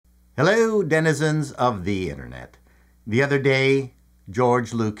Hello, denizens of the internet. The other day,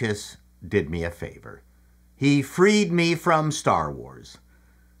 George Lucas did me a favor. He freed me from Star Wars.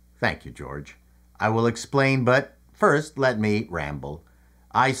 Thank you, George. I will explain, but first let me ramble.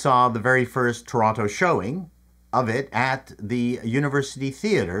 I saw the very first Toronto showing of it at the University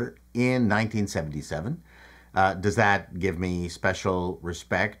Theatre in 1977. Does that give me special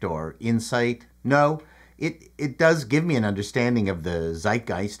respect or insight? No. It does give me an understanding of the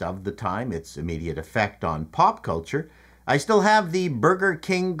zeitgeist of the time, its immediate effect on pop culture. I still have the Burger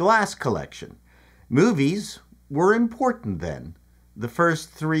King glass collection. Movies were important then. The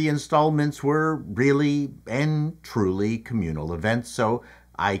first 3 installments were really and truly communal events, so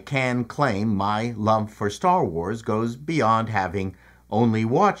I can claim my love for Star Wars goes beyond having only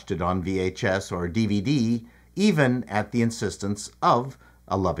watched it on VHS or DVD, even at the insistence of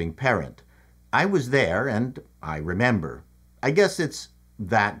a loving parent. I was there, and I remember. I guess it's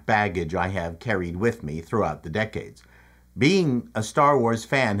that baggage I have carried with me throughout the decades. Being a Star Wars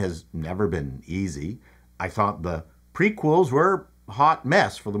fan has never been easy. I thought the prequels were a hot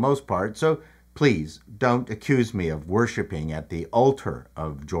mess for the most part, so please don't accuse me of worshiping at the altar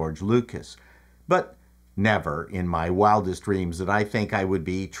of George Lucas. But never in my wildest dreams did I think I would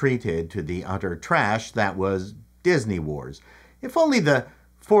be treated to the utter trash that was Disney Wars. If only the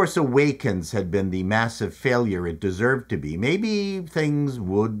Force Awakens had been the massive failure it deserved to be, maybe things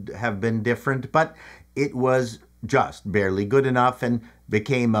would have been different, but it was just barely good enough and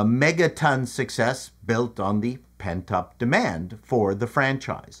became a megaton success built on the pent-up demand for the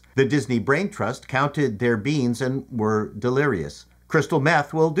franchise. The Disney Brain Trust counted their beans and were delirious. Crystal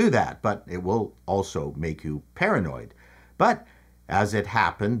meth will do that, but it will also make you paranoid. But as it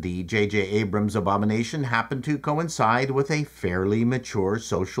happened, the J.J. Abrams abomination happened to coincide with a fairly mature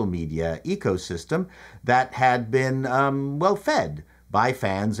social media ecosystem that had been, well-fed by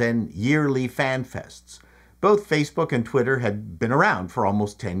fans and yearly fan fests. Both Facebook and Twitter had been around for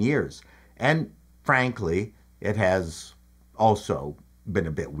almost 10 years. And frankly, it has also been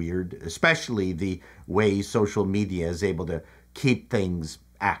a bit weird, especially the way social media is able to keep things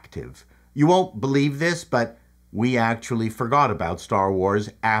active. You won't believe this, but we actually forgot about Star Wars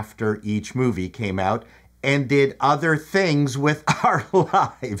after each movie came out and did other things with our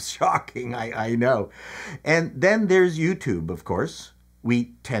lives. Shocking, I know. And then there's YouTube, of course.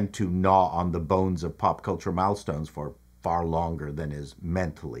 We tend to gnaw on the bones of pop culture milestones for far longer than is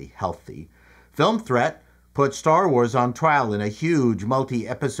mentally healthy. Film Threat put Star Wars on trial in a huge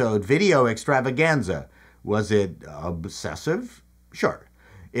multi-episode video extravaganza. Was it obsessive? Sure.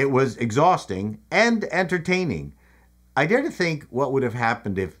 It was exhausting and entertaining. I dare to think what would have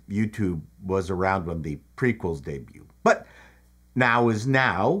happened if YouTube was around when the prequels debut. But now is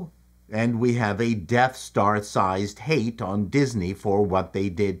now, and we have a Death Star-sized hate on Disney for what they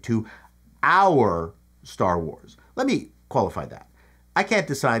did to our Star Wars. Let me qualify that. I can't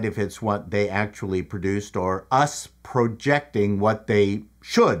decide if it's what they actually produced or us projecting what they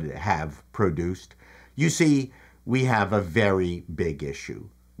should have produced. You see, we have a very big issue.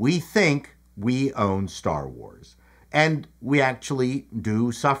 We think we own Star Wars. And we actually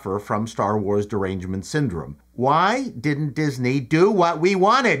do suffer from Star Wars derangement syndrome. Why didn't Disney do what we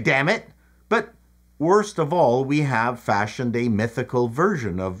wanted, damn it? But worst of all, we have fashioned a mythical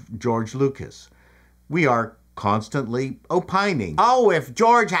version of George Lucas. We are constantly opining. Oh, if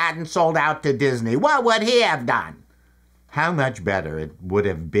George hadn't sold out to Disney, what would he have done? How much better it would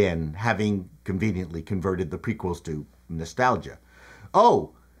have been having conveniently converted the prequels to nostalgia.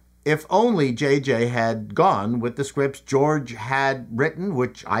 Oh, if only J.J. had gone with the scripts George had written,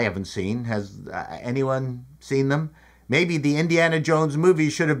 which I haven't seen. Has anyone seen them? Maybe the Indiana Jones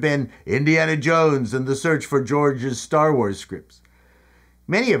movie should have been Indiana Jones and the Search for George's Star Wars scripts.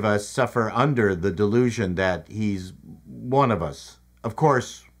 Many of us suffer under the delusion that he's one of us. Of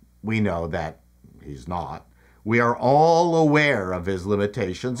course, we know that he's not. We are all aware of his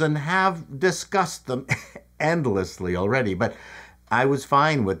limitations and have discussed them endlessly already, but I was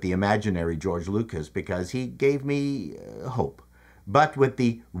fine with the imaginary George Lucas because he gave me hope. But with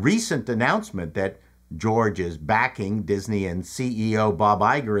the recent announcement that George is backing Disney and CEO Bob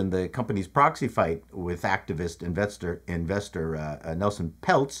Iger in the company's proxy fight with activist investor Nelson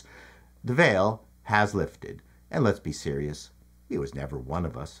Peltz, the veil has lifted. And let's be serious, he was never one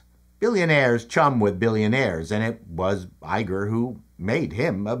of us. Billionaires chum with billionaires, and it was Iger who made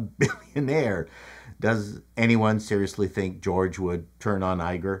him a billionaire. Does anyone seriously think George would turn on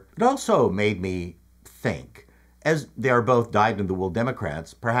Iger? It also made me think, as they are both dyed-in-the-wool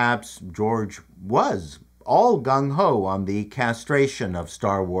Democrats, perhaps George was all gung-ho on the castration of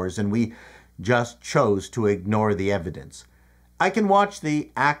Star Wars, and we just chose to ignore the evidence. I can watch the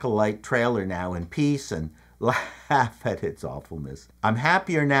Acolyte trailer now in peace and laugh at its awfulness. I'm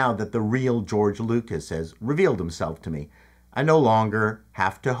happier now that the real George Lucas has revealed himself to me. I no longer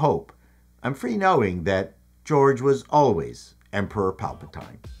have to hope. I'm free knowing that George was always Emperor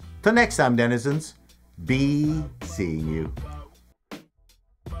Palpatine. Till next time, denizens, be seeing you.